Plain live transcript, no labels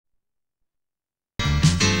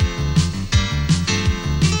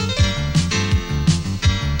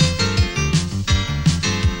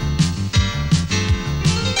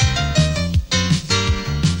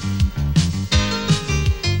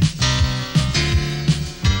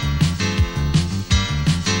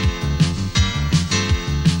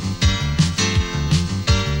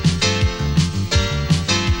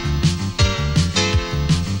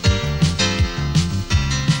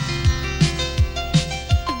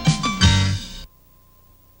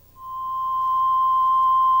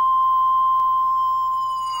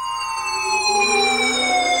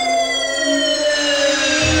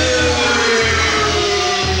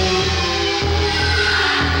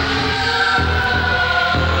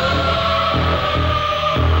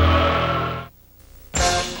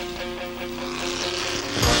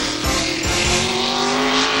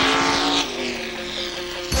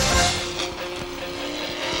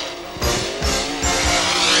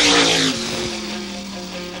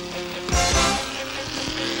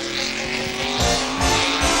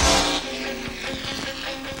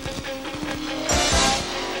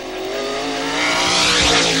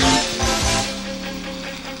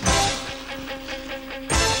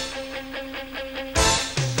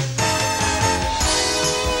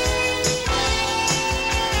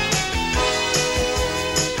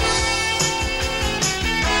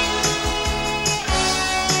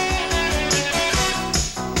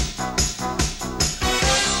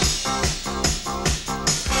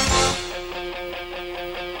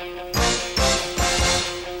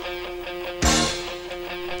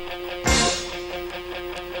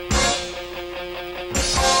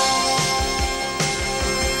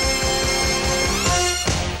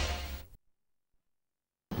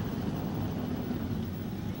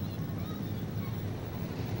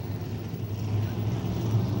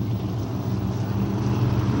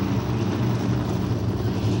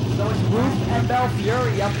Roof and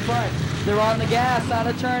Belfiore up front. They're on the gas out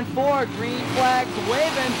of turn 4. Green flags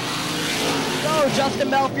waving. So Justin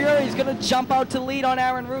Belfiore is going to jump out to lead on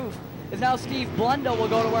Aaron Roof. As now Steve Blunda will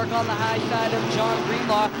go to work on the high side of John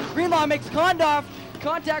Greenlaw. Greenlaw makes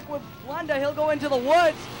contact with Blunda. He'll go into the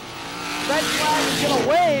woods. Red flag is going to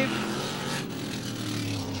wave.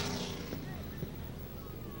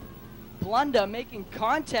 Blunda making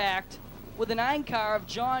contact with the 9 car of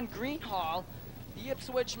John Greenhall. The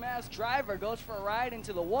Ipswich, Mass driver goes for a ride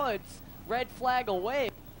into the woods. Red flag will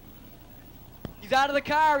wave. He's out of the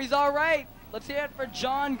car. He's all right. Let's hear it for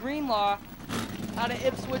John Greenlaw out of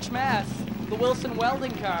Ipswich, Mass. The Wilson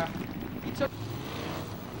Welding car. He took...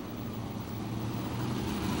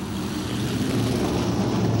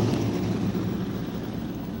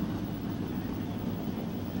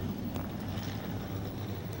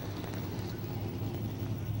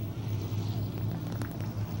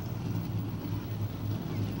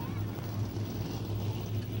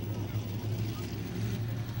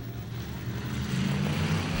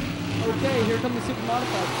 Okay, here come the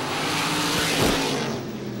Supermodifieds.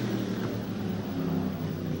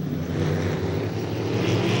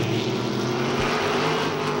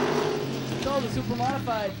 So the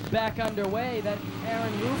Supermodifieds back underway. That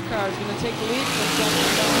Aaron Roof car is going to take the lead from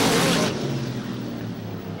Belfiore.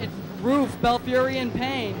 It's Roof, Belfiore, and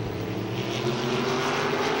Payne.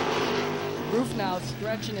 Roof now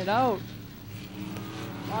stretching it out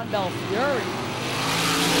on Belfiore.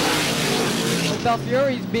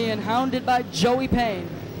 Belfiore's being hounded by Joey Payne.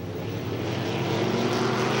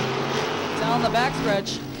 Down the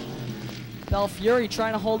backstretch. Belfiore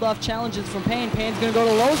trying to hold off challenges from Payne. Payne's going to go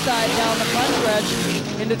to low side down the front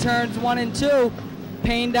stretch into turns 1 and 2.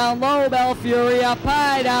 Payne down low, Belfiore up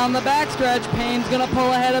high down the backstretch. Payne's going to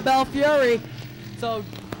pull ahead of Belfiore. So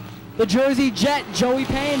the Jersey Jet, Joey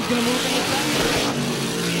Payne's going to move into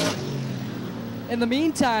second. In the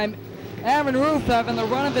meantime, Aaron Roof having the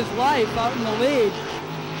run of his life out in the lead.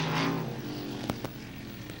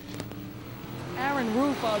 Aaron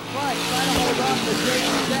Roof out front trying to hold on to the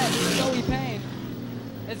Jersey Jet, Joey Payne,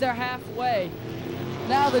 as they're halfway.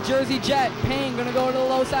 Now the Jersey Jet, Payne gonna go to the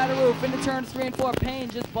low side of Roof into turns 3 and 4.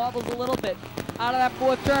 Payne just bobbles a little bit. Out of that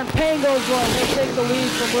 4th turn, Payne goes low. They take the lead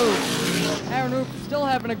from Roof. Aaron Roof still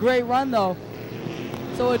having a great run though.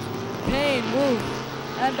 So it's Payne, Roof,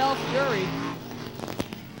 and Belfiore.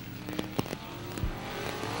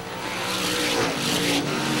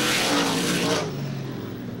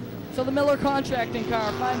 So the Miller Contracting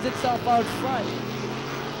car finds itself out front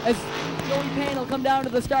as Joey Payne will come down to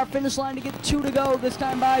the start-finish line to get 2 to go. This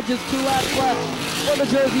time by just 2 laps left for the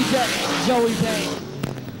Jersey Jet, Joey Payne.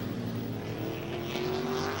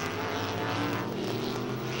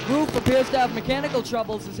 Roof appears to have mechanical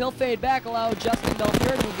troubles as he'll fade back, allow Justin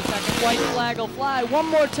Belfiore to move the second. White flag will fly one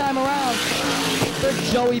more time around for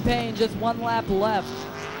Joey Payne. Just 1 lap left.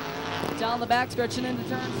 Down the backstretch and into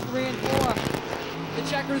turns 3 and 4. The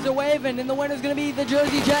checkers are waving, and the winner's going to be the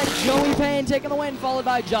Jersey Jet, Joey Payne, taking the win, followed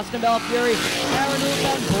by Justin Belfiore, Aaron Roof,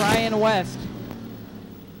 and Brian West.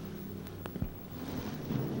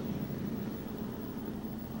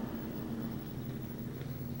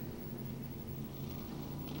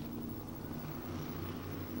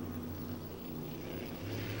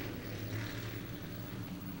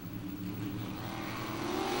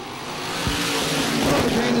 The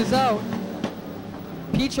green is out.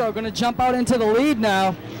 Petro going to jump out into the lead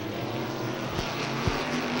now.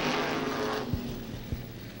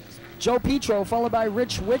 Joe Petro followed by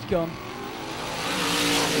Rich Whitcomb.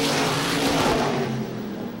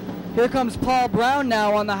 Here comes Paul Brown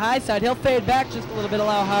now on the high side. He'll fade back just a little bit,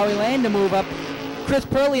 allow Howie Lane to move up. Chris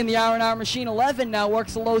Purley in the R&R Machine 11 now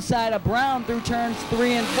works the low side of Brown through turns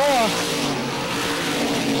 3 and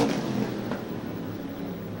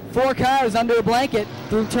 4. 4 cars under a blanket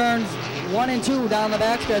through turns 1 and 2 down the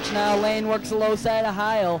backstretch now. Lane works the low side of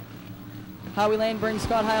Heil. Howie Lane brings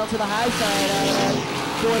Scott Heil to the high side out of that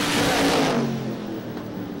 4th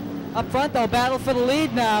turn. Up front though, battle for the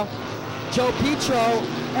lead now. Joe Petro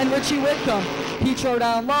and Richie Whitcomb. Petro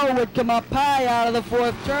down low, Whitcomb up high out of the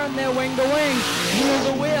 4th turn. They're wing to wing, wheel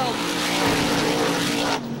to wheel.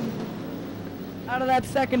 Out of that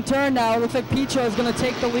 2nd turn now, it looks like Petro is going to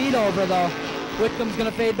take the lead over though. Whitcomb's going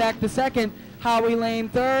to fade back to 2nd. Howie Lane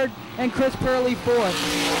 3rd, and Chris Purley 4th.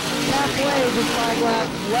 Halfway, just 5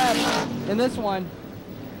 laps left in this one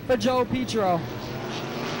for Joe Petro.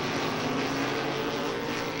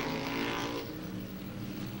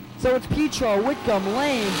 So it's Petro, Whitcomb,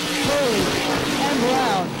 Lane, Purley, and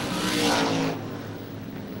Brown.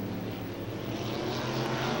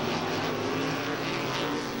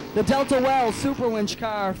 The Delta Well Super Winch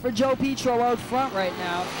car for Joe Petro out front right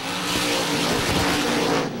now.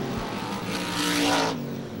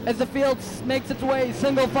 As the field makes its way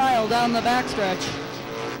single file down the backstretch.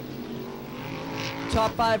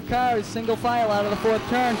 Top 5 cars, single file out of the 4th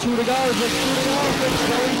turn. 2 to go, just 2 to go for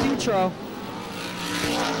Joey Petro.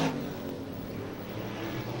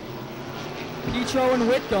 Petro and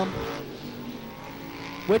Whitcomb.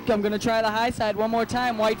 Whitcomb gonna try the high side one more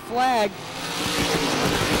time, white flag.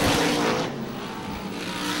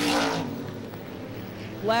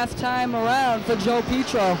 Last time around for Joe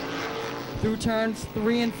Petro. Through turns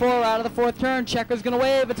 3 and 4 out of the 4th turn. Checker's gonna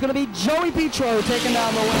wave. It's gonna be Joey Petro taking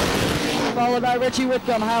down the win. Followed by Richie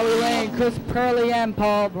Whitcomb, Howie Lane, Chris Purley, and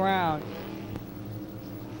Paul Brown.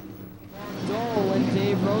 Dole and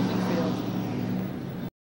Dave Rosenfield.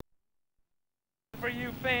 For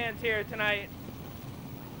you fans here tonight.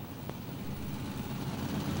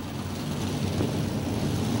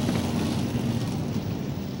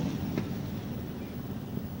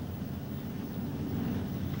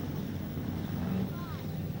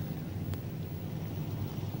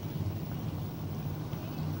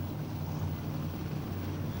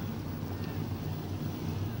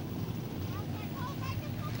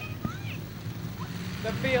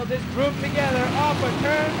 The field is grouped together off of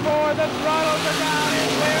turn 4. The throttles are down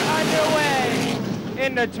and we're underway.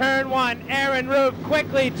 Into turn 1, Aaron Root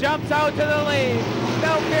quickly jumps out to the lead.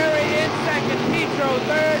 Belfiore in second, Petro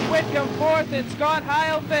third, Whitcomb fourth, and Scott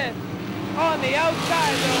Heil fifth. On the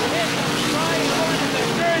outside though, hit the Brian Wood in the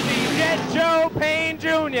Jersey Jet Joe Payne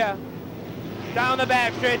Jr. Down the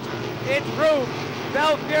backstretch, it's Root,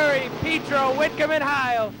 Belfiore, Petro, Whitcomb, and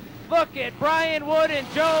Heil. Look at Brian Wood and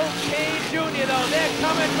Joe Payne Jr. though. They're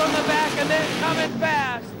coming from the back and they're coming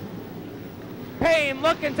fast. Payne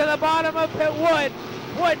looking to the bottom of pit Wood.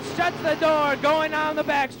 Wood shuts the door going down the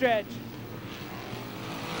backstretch.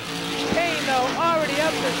 Payne though already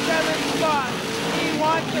up to 7th spot. He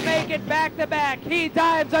wants to make it back to back. He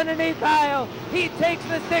dives underneath Heil. He takes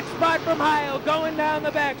the 6th spot from Heil going down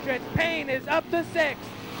the backstretch. Payne is up to 6th.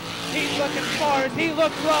 He's looking forward. He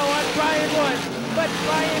looks low on Brian Wood. But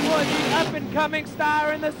Brian Wood, the up-and-coming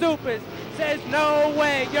star in the Supers, says, no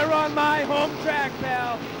way, you're on my home track,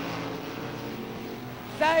 pal.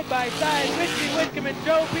 Side by side, Richie Whitcomb and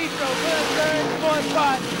Joe Petro for the 3rd and 4th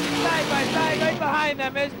spot. Side by side, right behind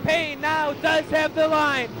them, as Payne now does have the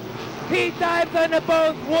line. He dives under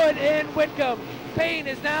both Wood and Whitcomb. Payne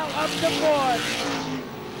is now up to 4th.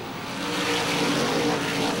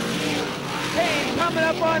 Payne coming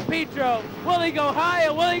up on Petro. Will he go high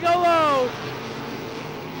or will he go low?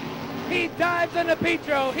 He dives into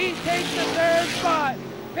Petro. He takes the 3rd spot.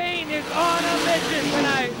 Payne is on a mission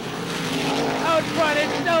tonight. Out front,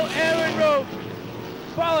 it's still Aaron Root,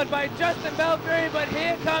 followed by Justin Belfiore, but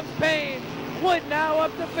here comes Payne. Wood now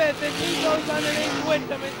up to 5th, and he goes underneath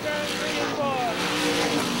Whitcomb in turns 3 and 4.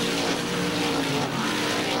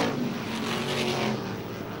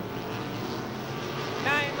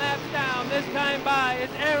 9 laps down, this time by, as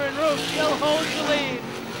Aaron Root still holds the lead.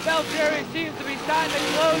 Belfiore seems to be starting to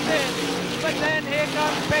close in, but then here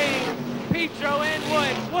comes Payne, Petro, and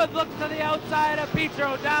Wood. Wood looks to the outside of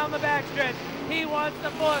Petro down the backstretch. He wants the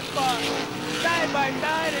 4th spot. Side by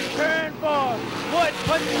side in turn 4. Wood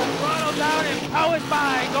puts the throttle down and powers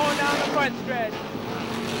by, going down the front stretch.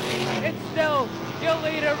 It's still your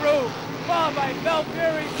leader Root, followed by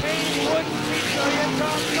Belfiore, Payne, Wood, Petro in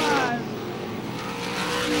top 5.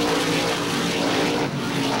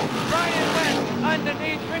 Brian West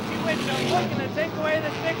underneath Richie Whitcomb, looking to take away the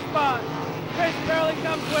 6th spot. Chris Purley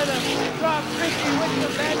comes with him, drops Richie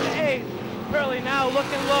Whitcomb back to 8th. Purley now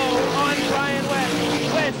looking low on Brian West.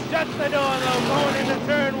 West shuts the door though, going into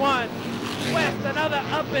turn 1. West, another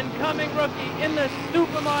up-and-coming rookie in the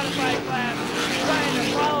Supermodified class, trying to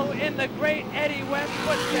follow in the great Eddie West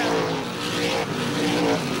footsteps.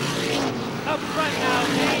 Up front now,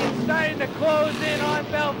 Payne starting to close in on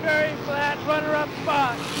Belfiore for that runner-up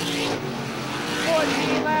spot.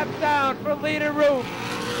 14 laps down for leader Root.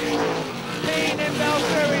 Payne and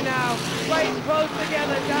Belfiore now, right close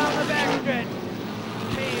together down the backstretch.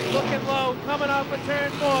 Payne looking low, coming off of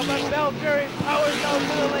turn 4, but Belfiore powers out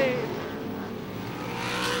to the lead.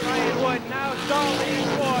 Brian Wood now stalling in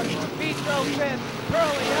 4th, Petro 5th,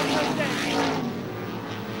 Purley up to 6th.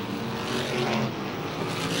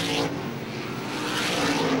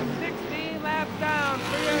 16 laps down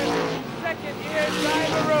for your second-year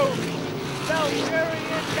driver Root. Belfiore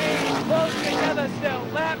and Payne close together still.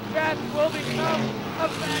 Lap traffic will become a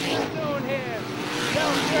factor soon here.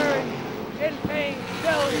 Belfiore and Payne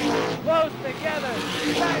still close together.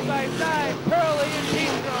 Side by side, Purley and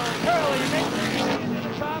Petro. Purley makes it into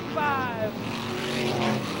the top 5.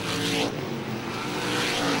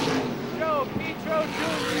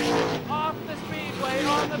 Jr. off the speedway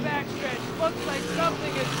on the backstretch. Looks like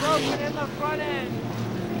something is broken in the front end.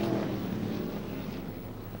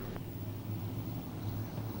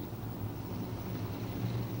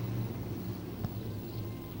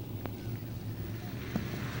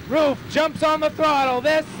 Roof jumps on the throttle.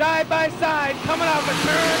 This side by side coming off of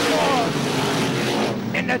turn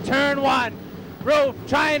 4 into turn 1. Roof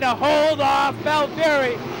trying to hold off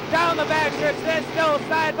Belfiore down the backstretch. They're still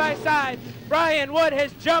side by side. Brian Wood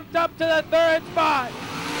has jumped up to the 3rd spot.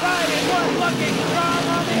 Brian Wood looking strong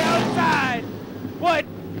on the outside. Wood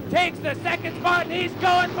takes the 2nd spot and he's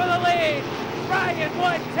going for the lead. Brian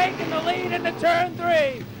Wood taking the lead into turn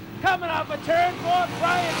 3. Coming off of turn 4,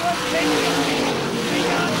 Brian Wood taking the lead. The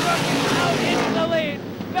young rookie out into the lead.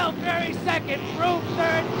 Belfiore 2nd, Roof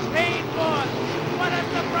 3rd, Payne 4th. What a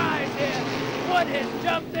surprise here. Wood has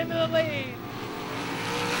jumped into the lead.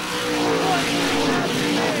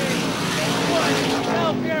 Wood,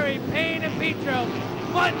 Belfiore, Payne, and Petro.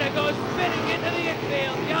 Honda goes spinning into the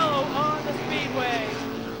infield. Yellow on the speedway.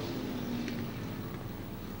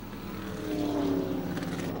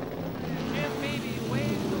 Jim Beebe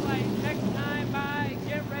waves the light. Next time by,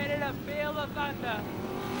 get ready to feel the thunder.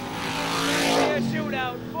 It's gonna be a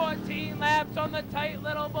shootout. 14 laps on the tight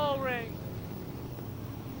little bull ring.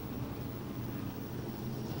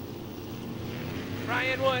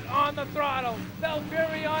 Brian Wood on the throttle.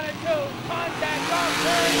 Belfiore on it too. Contact off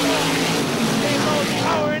turn 4. They both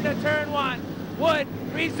power into turn 1. Wood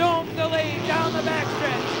resumes the lead down the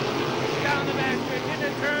backstretch. Down the backstretch into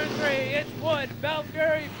turn 3. It's Wood,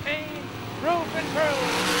 Belfiore, Payne, Roof, and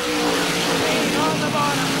Curley. Payne on the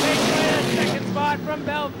bottom. Takes away the 2nd spot from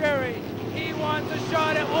Belfiore. He wants a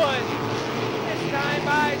shot at Wood. This time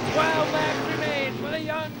by 12 laps remain for the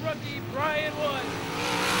young rookie Brian Wood.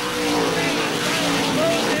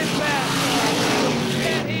 Moves fast.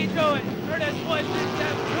 Can he do it? Curtis Wood doesn't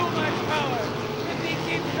have too much power. If he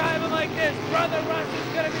keeps driving like this, Brother Russ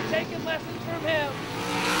is going to be taking lessons from him.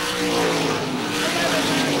 11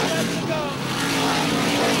 laps left to go.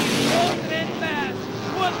 He's closing in fast.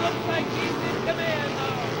 Wood looks like he's in command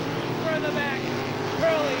though. Further back,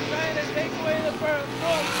 Curley trying to take away the first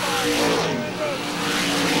north spot.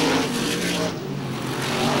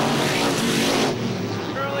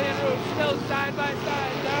 Curley and Roof still side by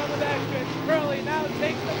side down the backstretch. Curley now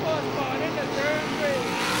takes the 4th spot into turn 3.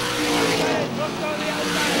 Hooked on the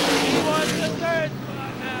outside. He wants the 3rd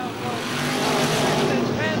spot now, folks.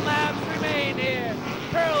 10 laps remain here.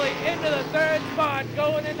 Curley into the 3rd spot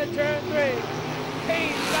going into turn 3.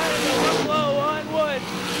 Payne starting to look low on Wood.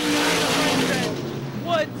 Down the front stretch.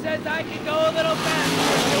 Wood says I can go a little faster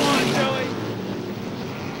if you want, Joey.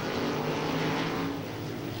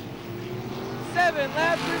 7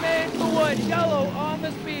 laps remain for Wood. Yellow on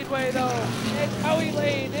the speedway though. It's Howie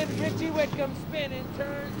Lane and Richie Whitcomb spin in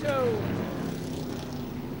turn 2.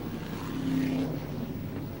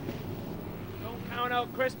 Don't count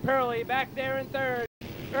out Chris Purley back there in 3rd.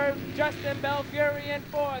 Justin Belfiore in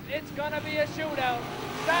 4th. It's gonna be a shootout.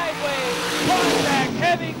 Sideways, contact,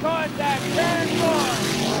 heavy contact, turn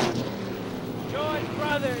 4. George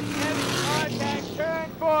Brothers, heavy contact, turn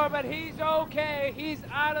 4, but he's okay. He's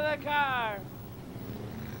out of the car.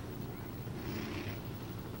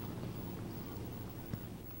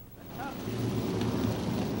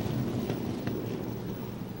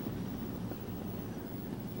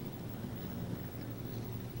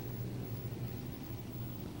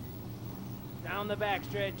 Down the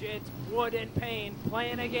backstretch, it's Wood and Payne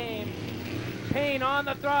playing a game. Payne on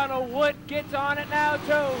the throttle, Wood gets on it now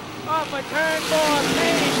too. Off a turn 4,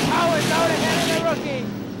 Payne powers out ahead of the rookie.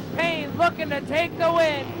 Payne looking to take the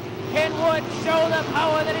win. Can Wood show the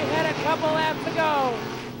power that he had a couple laps ago?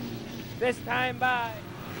 This time by.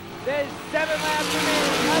 There's 7 laps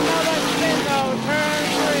remaining. Another spin though, turn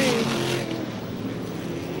 3.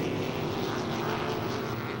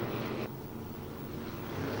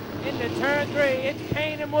 Into turn 3, it's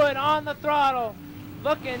Payne and Wood on the throttle.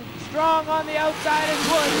 Looking strong on the outside as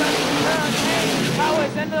Wood doesn't turn. Payne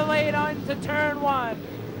powers into the lead onto turn 1.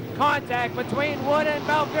 Contact between Wood and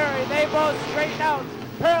Belfiore. They both straighten out.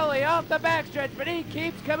 Purley off the backstretch, but he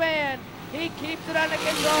keeps command. He keeps it under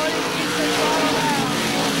control and he keeps the throttle down.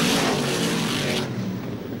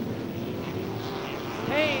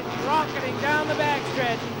 Payne rocketing down the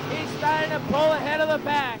backstretch. He's starting to pull ahead of the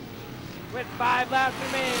pack. With 5 laps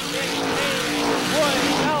remaining, it's Payne, Wood,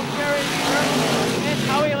 Belfiore, and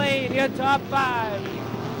Howie Lane, your top 5.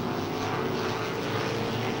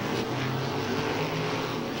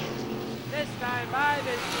 This time by,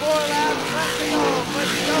 there's 4 laps left to go for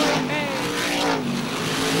Joey Payne.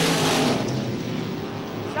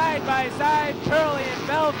 Side by side, Purley and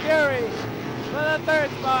Belfiore. for the third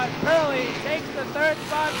spot. Curly takes the third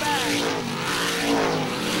spot back.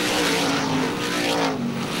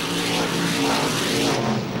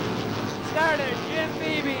 Starter Jim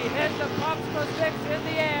Beebe hits the popsicle sticks in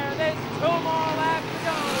the air. There's 2 more laps to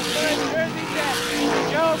go for the Jersey Jet.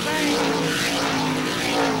 Joe Payne.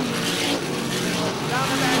 Down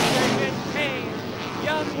the back stretch, Payne,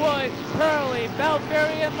 Youngwood, Curly,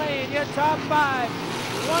 Belfiore, and Lane, your top 5.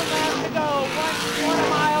 1 lap to go, 1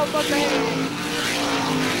 mile for Payne.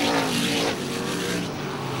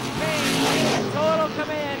 Payne in total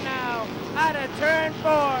command now. Out of turn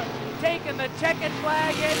 4, taking the checkered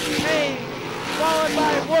flag in Payne, followed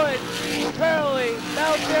by Woods, Curly,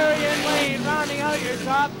 Belfiore, and Lane, rounding out your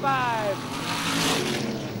top 5.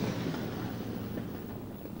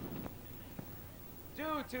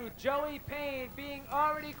 Due to Joey Payne being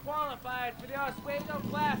already qualified for the Oswego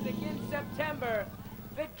Classic in September,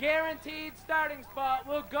 the guaranteed starting spot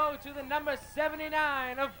will go to the number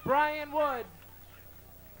 79 of Brian Wood.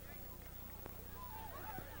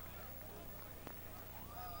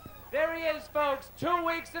 There he is, folks, 2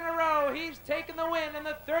 weeks in a row. He's taken the win in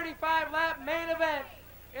the 35-lap main event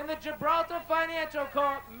in the Gibraltar Financial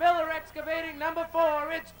Corp. Miller Excavating number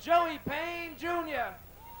 4. It's Joey Payne, Jr.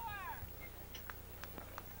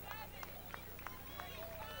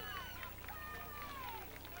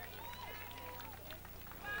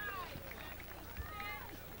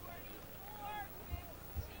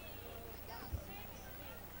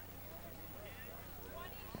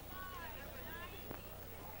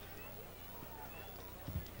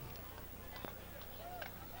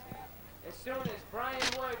 As soon as Brian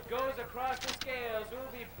Wood goes across the scales,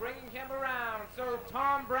 we'll be bringing him around so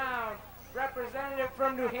Tom Brown, representative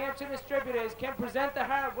from New Hampshire Distributors, can present the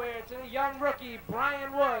hardware to the young rookie,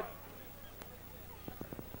 Brian Wood.